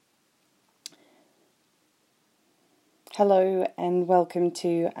Hello and welcome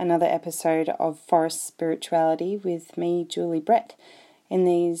to another episode of Forest Spirituality with me, Julie Brett. In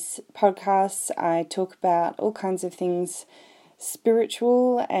these podcasts, I talk about all kinds of things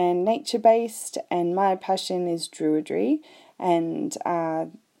spiritual and nature-based, and my passion is Druidry. And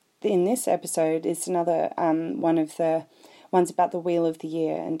in this episode is another one of the ones about the Wheel of the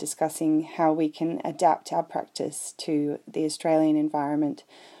Year and discussing how we can adapt our practice to the Australian environment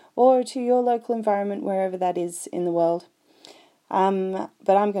or to your local environment, wherever that is in the world.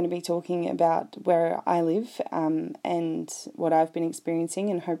 But I'm going to be talking about where I live and what I've been experiencing,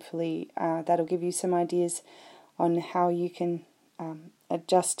 and hopefully that'll give you some ideas on how you can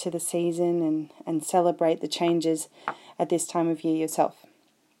adjust to the season and celebrate the changes at this time of year yourself.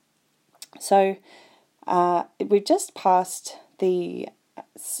 So we've just passed the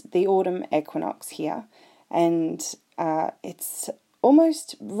autumn equinox here, and it's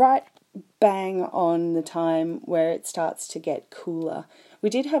almost right bang on the time where it starts to get cooler.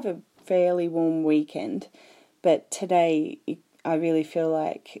 We did have a fairly warm weekend, but today I really feel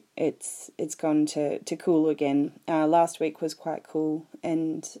like it's gone to cool again. Last week was quite cool,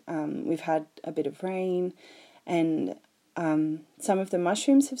 and we've had a bit of rain, and some of the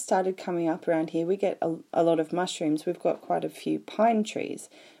mushrooms have started coming up around here. We get a lot of mushrooms. We've got quite a few pine trees,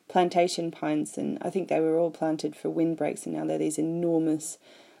 plantation pines, and I think they were all planted for windbreaks, and now they're these enormous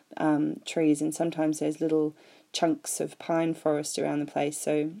trees, and sometimes there's little chunks of pine forest around the place.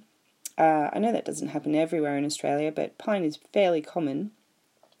 So I know that doesn't happen everywhere in Australia, but pine is fairly common,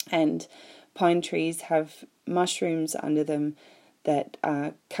 and pine trees have mushrooms under them that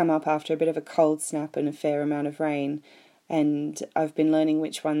come up after a bit of a cold snap and a fair amount of rain, and I've been learning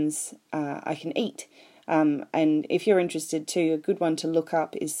which ones I can eat. And if you're interested too, a good one to look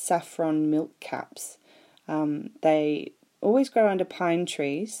up is saffron milk caps. They always grow under pine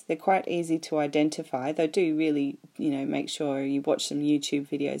trees. They're quite easy to identify. They do really, make sure you watch some YouTube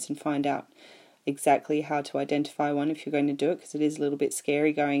videos and find out exactly how to identify one if you're going to do it, because it is a little bit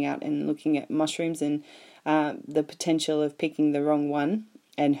scary going out and looking at mushrooms, and the potential of picking the wrong one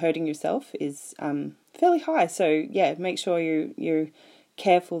and hurting yourself is fairly high. So yeah, make sure you're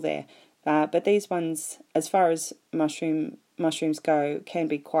careful there. But these ones, as far as mushrooms go, can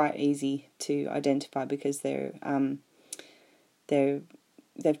be quite easy to identify because they've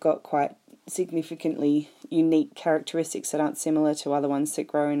got quite significantly unique characteristics that aren't similar to other ones that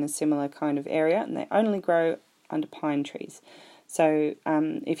grow in a similar kind of area, and they only grow under pine trees. So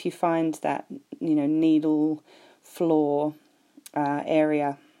if you find that needle floor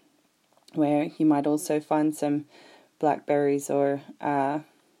area where you might also find some blackberries or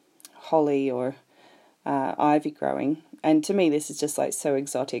holly or ivy growing, and to me this is just like so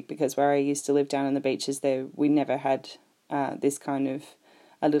exotic, because where I used to live down on the beaches there, we never had this kind of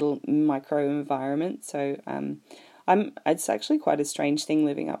a little micro environment. So it's actually quite a strange thing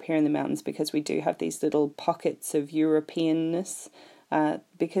living up here in the mountains, because we do have these little pockets of Europeanness,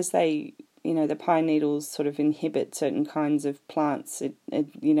 because they, the pine needles sort of inhibit certain kinds of plants.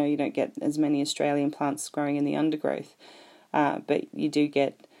 You don't get as many Australian plants growing in the undergrowth, but you do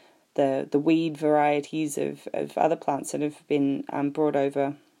get the weed varieties of other plants that have been brought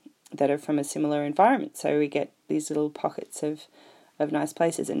over that are from a similar environment. So we get these little pockets of nice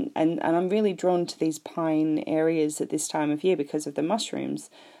places, and I'm really drawn to these pine areas at this time of year because of the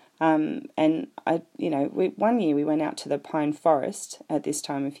mushrooms. And one year we went out to the pine forest at this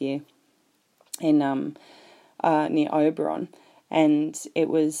time of year in near Oberon, and it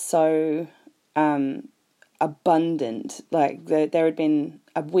was so abundant. Like there had been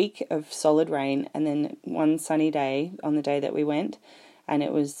a week of solid rain, and then one sunny day on the day that we went, and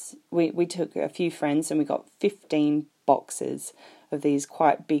it was we took a few friends and we got 15 boxes of these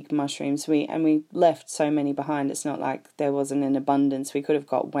quite big mushrooms. We left so many behind. It's not like there wasn't an abundance. We could have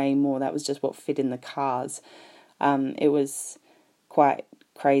got way more. That was just what fit in the cars. It was quite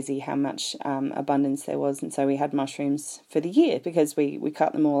crazy how much abundance there was, and so we had mushrooms for the year, because we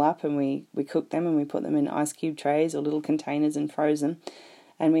cut them all up and we cooked them and we put them in ice cube trays or little containers and froze them,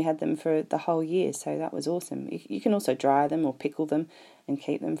 and we had them for the whole year. So that was awesome. You can also dry them or pickle them and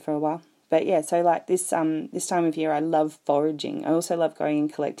keep them for a while. But yeah, so like this time of year, I love foraging. I also love going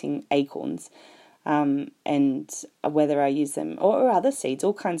and collecting acorns, and whether I use them or other seeds.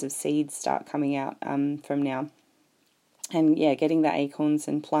 All kinds of seeds start coming out from now. And yeah, getting the acorns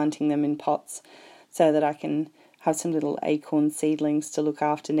and planting them in pots so that I can have some little acorn seedlings to look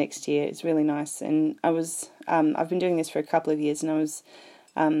after next year is really nice. And I've been doing this for a couple of years,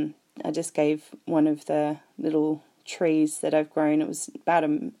 and I just gave one of the little trees that I've grown. It was about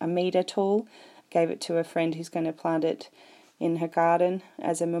a metre tall. Gave it to a friend who's going to plant it in her garden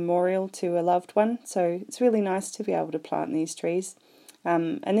as a memorial to a loved one. So it's really nice to be able to plant these trees.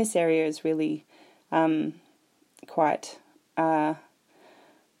 And this area is really quite...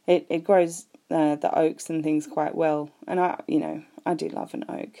 It grows the oaks and things quite well. And I do love an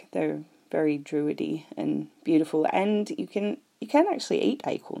oak. They're very druidy and beautiful, and you can actually eat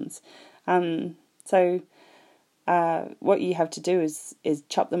acorns. So what you have to do is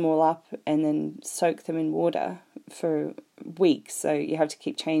chop them all up and then soak them in water for weeks. So you have to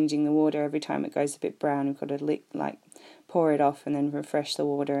keep changing the water every time it goes a bit brown. You've got to pour it off and then refresh the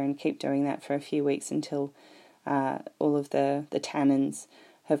water, and keep doing that for a few weeks until all of the tannins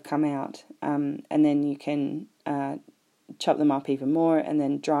have come out. And then you can chop them up even more and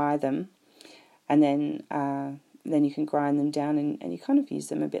then dry them, and then you can grind them down, and you kind of use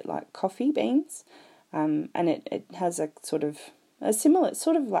them a bit like coffee beans. And it has a sort of a similar,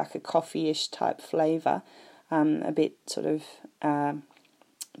 sort of like a coffee-ish type flavour, a bit sort of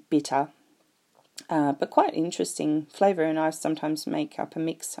bitter, but quite interesting flavour. And I sometimes make up a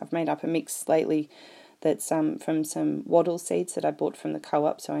mix. I've made up a mix lately that's from some wattle seeds that I bought from the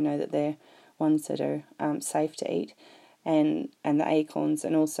co-op, so I know that they're ones that are safe to eat, and the acorns,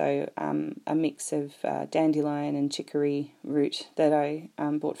 and also a mix of dandelion and chicory root that I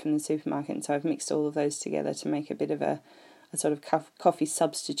bought from the supermarket. And so I've mixed all of those together to make a bit of a sort of coffee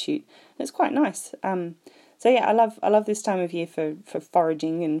substitute. And it's quite nice. So yeah, I love this time of year for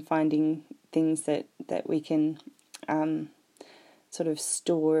foraging and finding things that we can sort of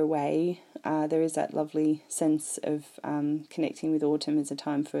store away. There is that lovely sense of connecting with autumn as a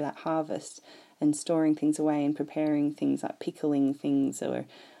time for that harvest, and storing things away and preparing things like pickling things, or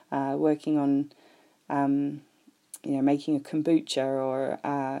working on, making a kombucha, or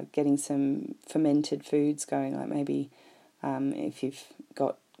getting some fermented foods going, like maybe if you've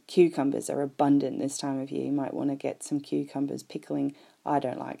got cucumbers are abundant this time of year, you might want to get some cucumbers pickling. I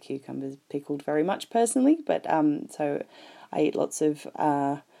don't like cucumbers pickled very much personally, but so I eat lots of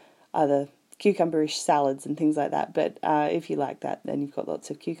other cucumber-ish salads and things like that. But if you like that, then you've got lots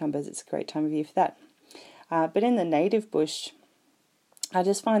of cucumbers. It's a great time of year for that. But in the native bush, I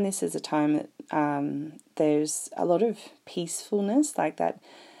just find this as a time that there's a lot of peacefulness, like that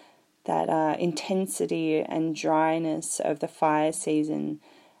intensity and dryness of the fire season,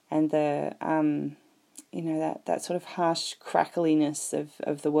 and the that sort of harsh crackliness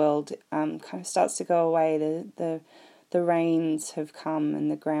of the world kind of starts to go away. The rains have come,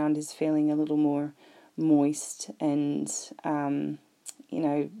 and the ground is feeling a little more moist, and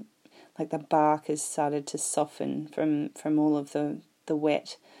like the bark has started to soften from all of the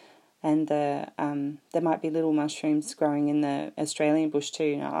wet. And there might be little mushrooms growing in the Australian bush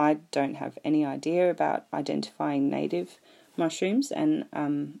too. Now, I don't have any idea about identifying native mushrooms, and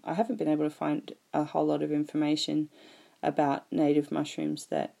I haven't been able to find a whole lot of information about native mushrooms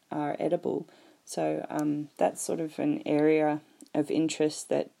that are edible. So that's sort of an area of interest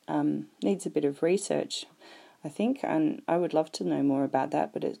that needs a bit of research, I think, and I would love to know more about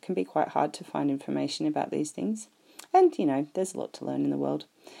that, but it can be quite hard to find information about these things. And, there's a lot to learn in the world.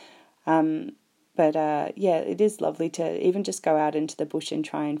 But it is lovely to even just go out into the bush and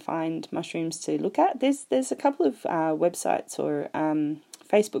try and find mushrooms to look at. There's a couple of websites or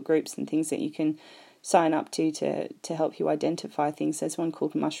Facebook groups and things that you can sign up to help you identify things. There's one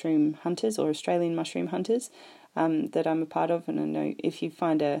called Mushroom Hunters, or Australian Mushroom Hunters, that I'm a part of. And I know if you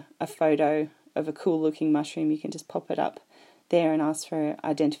find a photo of a cool looking mushroom, you can just pop it up there and ask for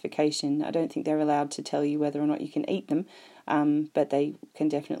identification. I don't think they're allowed to tell you whether or not you can eat them, but they can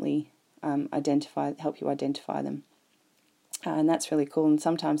definitely help you identify them. And that's really cool. And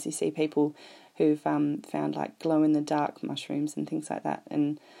sometimes you see people who've found like glow in the dark mushrooms and things like that,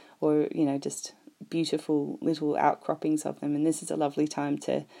 or just beautiful little outcroppings of them. And this is a lovely time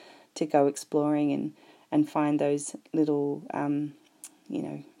to go exploring and find those little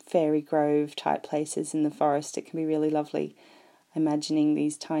fairy grove type places in the forest. It can be really lovely imagining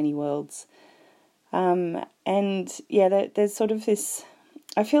these tiny worlds. There's sort of this,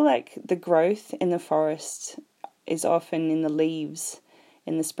 I feel like the growth in the forest is often in the leaves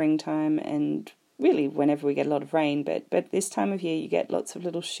in the springtime, and really whenever we get a lot of rain, but this time of year you get lots of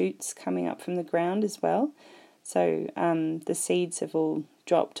little shoots coming up from the ground as well. So the seeds have all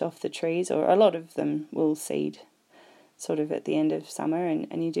dropped off the trees, or a lot of them will seed sort of at the end of summer,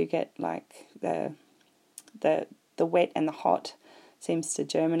 and you do get like the wet and the hot seems to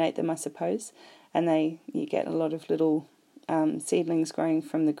germinate them, I suppose, and you get a lot of little seedlings growing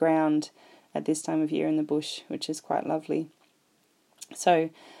from the ground at this time of year in the bush, which is quite lovely. So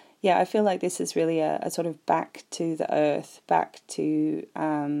yeah, I feel like this is really a sort of back to the earth, back to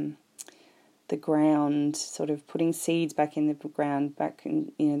the the ground, sort of putting seeds back in the ground, back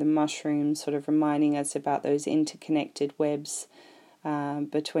in, the mushrooms, sort of reminding us about those interconnected webs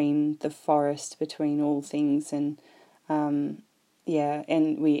between the forest, between all things, and and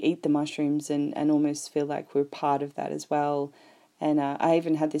we eat the mushrooms and almost feel like we're part of that as well. And I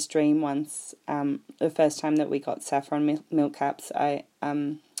even had this dream once, the first time that we got saffron milk caps. I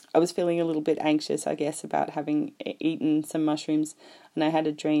was feeling a little bit anxious, I guess, about having eaten some mushrooms, and I had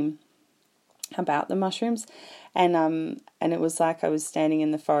a dream about the mushrooms, and it was like I was standing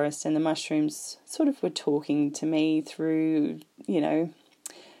in the forest, and the mushrooms sort of were talking to me through,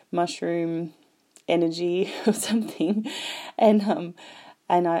 mushroom energy or something, and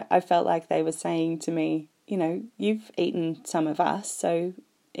I felt like they were saying to me, you've eaten some of us, so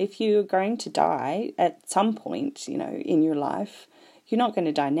if you're going to die at some point, in your life, you're not going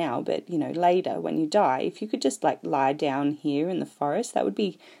to die now, but, later when you die, if you could just lie down here in the forest, that would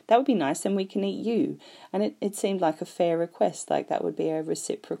be nice, and we can eat you. And it seemed like a fair request, like that would be a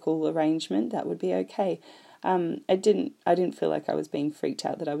reciprocal arrangement, that would be okay. I didn't feel like I was being freaked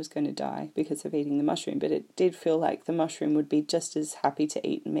out that I was going to die because of eating the mushroom, but it did feel like the mushroom would be just as happy to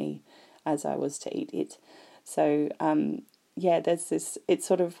eat me as I was to eat it. So, there's this, it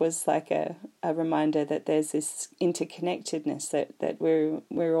sort of was like a reminder that there's this interconnectedness, that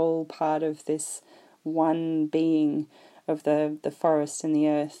we're all part of this one being of the forest and the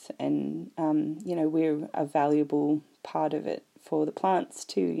earth, and, we're a valuable part of it for the plants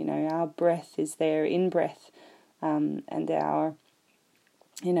too. Our breath is there in breath, and our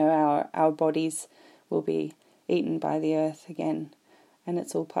bodies will be eaten by the earth again, and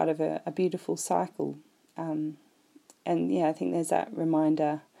it's all part of a beautiful cycle. I think there's that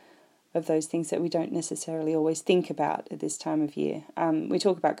reminder of those things that we don't necessarily always think about at this time of year. We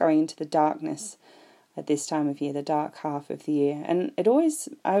talk about going into the darkness at this time of year, the dark half of the year, and I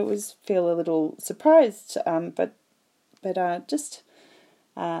always feel a little surprised, but I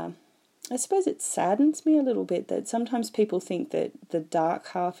suppose it saddens me a little bit that sometimes people think that the dark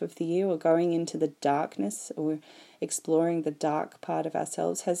half of the year, or going into the darkness, or exploring the dark part of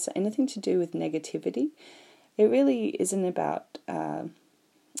ourselves, has anything to do with negativity. It really isn't about,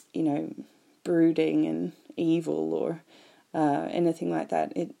 brooding and evil or anything like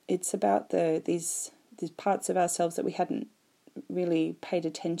that. It's about these parts of ourselves that we hadn't really paid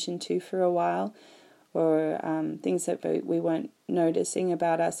attention to for a while, or things that we weren't noticing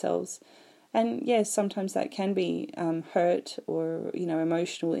about ourselves. And yes, sometimes that can be hurt or,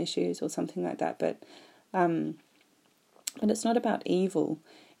 emotional issues or something like that. But it's not about evil.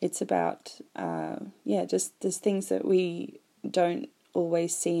 It's about, just there's things that we don't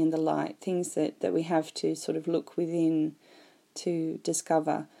always see in the light, things that we have to sort of look within to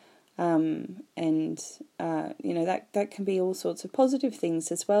discover. That can be all sorts of positive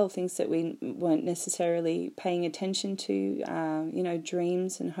things as well, things that we weren't necessarily paying attention to,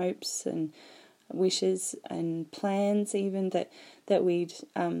 dreams and hopes and wishes and plans even that we'd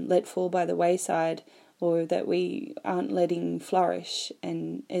let fall by the wayside, or that we aren't letting flourish.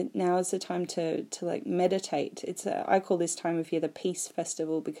 And now is the time to meditate. I call this time of year the Peace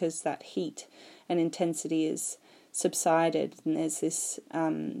Festival, because that heat and intensity is subsided, and there's this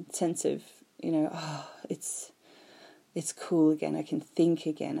sense of, it's cool again. I can think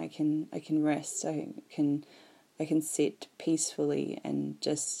again. I can rest. I can sit peacefully and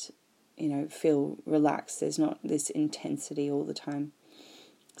just, feel relaxed. There's not this intensity all the time.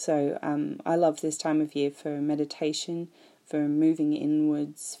 So I love this time of year for meditation, for moving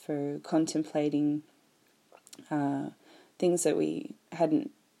inwards, for contemplating things that we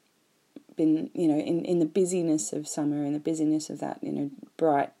hadn't been, in the busyness of summer, in the busyness of that,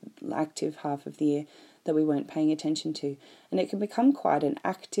 bright, active half of the year that we weren't paying attention to. And it can become quite an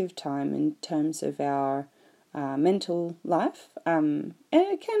active time in terms of our mental life, and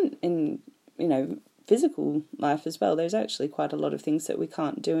it can in, physical life as well. There's actually quite a lot of things that we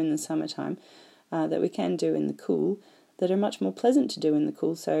can't do in the summertime that we can do in the cool, that are much more pleasant to do in the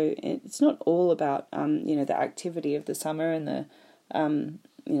cool. So it's not all about the activity of the summer and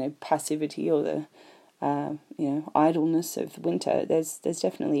the passivity or the idleness of winter. There's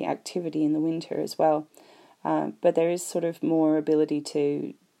definitely activity in the winter as well, but there is sort of more ability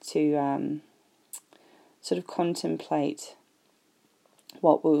to sort of contemplate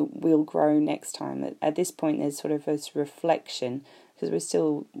what we'll grow next time. At this point, there's sort of this reflection, because we're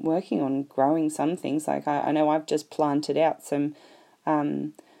still working on growing some things. Like I know I've just planted out some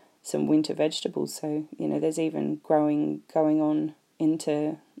winter vegetables, so there's even growing going on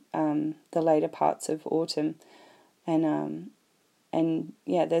into the later parts of autumn, and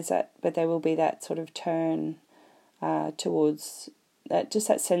there's that, but there will be that sort of turn towards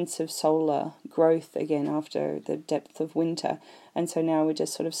that sense of solar growth again after the depth of winter. And so now we're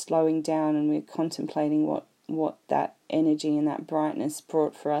just sort of slowing down and we're contemplating what that energy and that brightness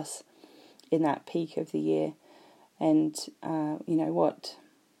brought for us in that peak of the year. And,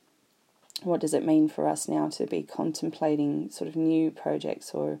 what does it mean for us now to be contemplating sort of new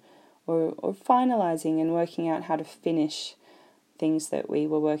projects or finalising and working out how to finish things that we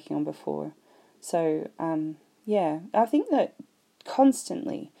were working on before. So, I think that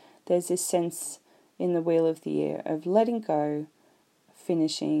constantly there's this sense in the wheel of the year of letting go,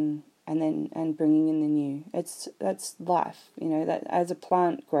 finishing, and bringing in the new. That's life, that as a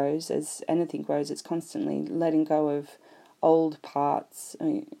plant grows, as anything grows, it's constantly letting go of old parts,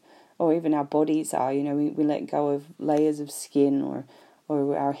 or even our bodies are, we let go of layers of skin, or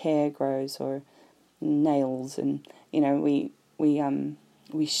our hair grows, or nails, and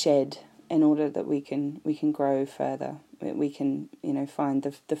we shed in order that we can grow further. We can find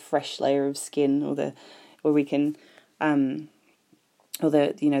the fresh layer of skin, or we can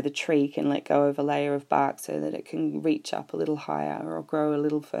the tree can let go of a layer of bark so that it can reach up a little higher or grow a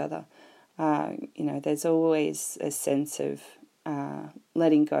little further. There's always a sense of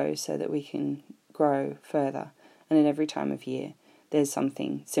letting go so that we can grow further. And at every time of year, there's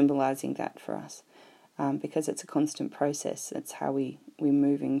something symbolising that for us, because it's a constant process. It's how we're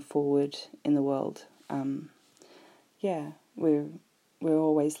moving forward in the world. We're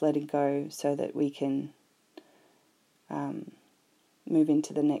always letting go so that we can move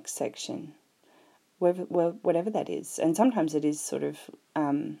into the next section, whatever that is. And sometimes it is sort of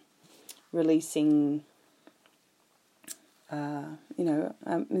releasing.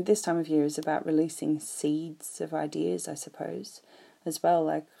 This time of year is about releasing seeds of ideas, I suppose, as well.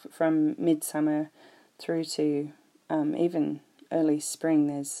 Like from midsummer through to even early spring,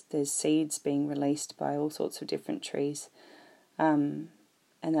 there's seeds being released by all sorts of different trees, and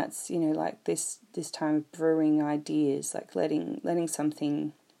that's like this time of brewing ideas, like letting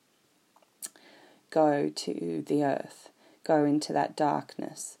something go to the earth, go into that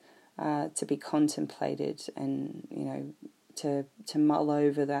darkness, to be contemplated, and to mull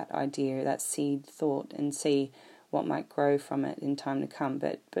over that idea, that seed thought, and see what might grow from it in time to come.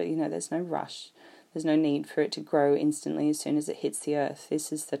 But there's no rush. There's no need for it to grow instantly as soon as it hits the earth.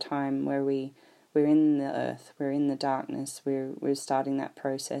 This is the time where we're in the earth, we're in the darkness, we're starting that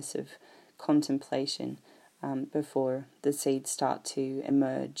process of contemplation before the seeds start to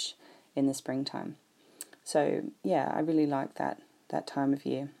emerge in the springtime. So I really like that time of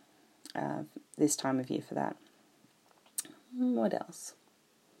year, this time of year for that. What else?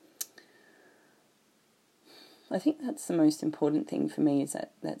 I think that's the most important thing for me, is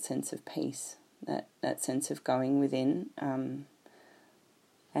that sense of peace, that sense of going within,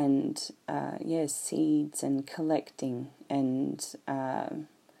 seeds and collecting, and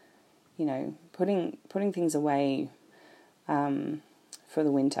putting things away for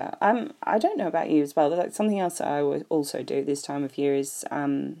the winter. I don't know about you as well. Like something else that I would also do this time of year is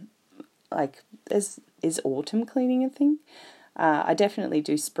is autumn cleaning a thing? I definitely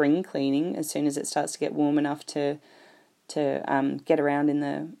do spring cleaning as soon as it starts to get warm enough to get around in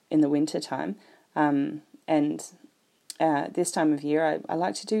the winter time. This time of year, I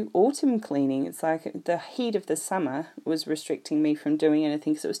like to do autumn cleaning. It's like the heat of the summer was restricting me from doing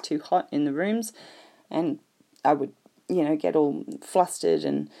anything because it was too hot in the rooms, and I would get all flustered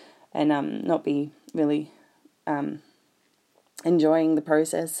and not be really enjoying the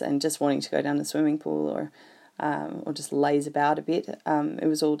process and just wanting to go down the swimming pool or just laze about a bit. It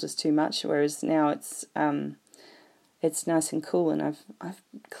was all just too much. Whereas now it's nice and cool, and I've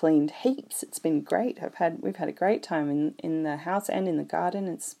cleaned heaps. It's been great. We've had a great time in the house and in the garden.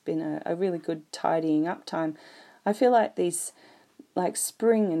 It's been a really good tidying up time. I feel like these, like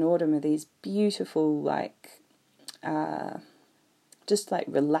spring and autumn, are these beautiful, just like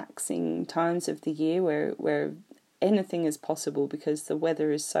relaxing times of the year where anything is possible because the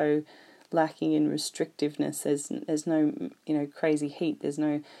weather is so lacking in restrictiveness. There's no crazy heat. There's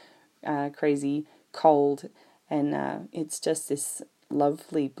no crazy cold. And it's just this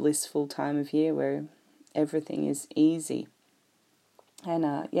lovely, blissful time of year where everything is easy. And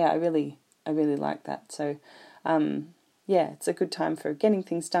I really like that. So, it's a good time for getting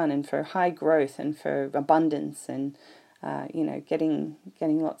things done and for high growth and for abundance and getting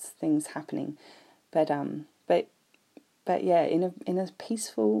lots of things happening. But in a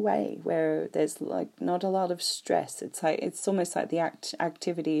peaceful way where there's like not a lot of stress. It's almost like the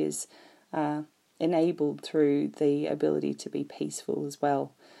activity is enabled through the ability to be peaceful as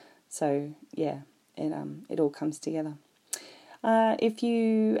well. So it all comes together. If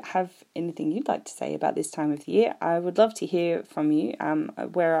you have anything you'd like to say about this time of the year, I would love to hear from you.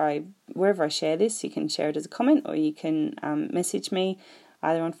 Wherever I share this, you can share it as a comment, or you can message me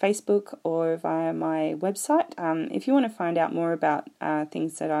either on Facebook or via my website. If you want to find out more about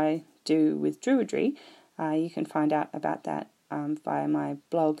things that I do with Druidry, you can find out about that via my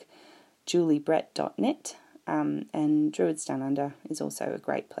blog, juliebrett.net. And Druids Down Under is also a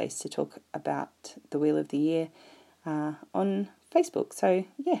great place to talk about the Wheel of the Year on Facebook. So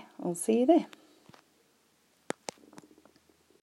yeah, I'll see you there.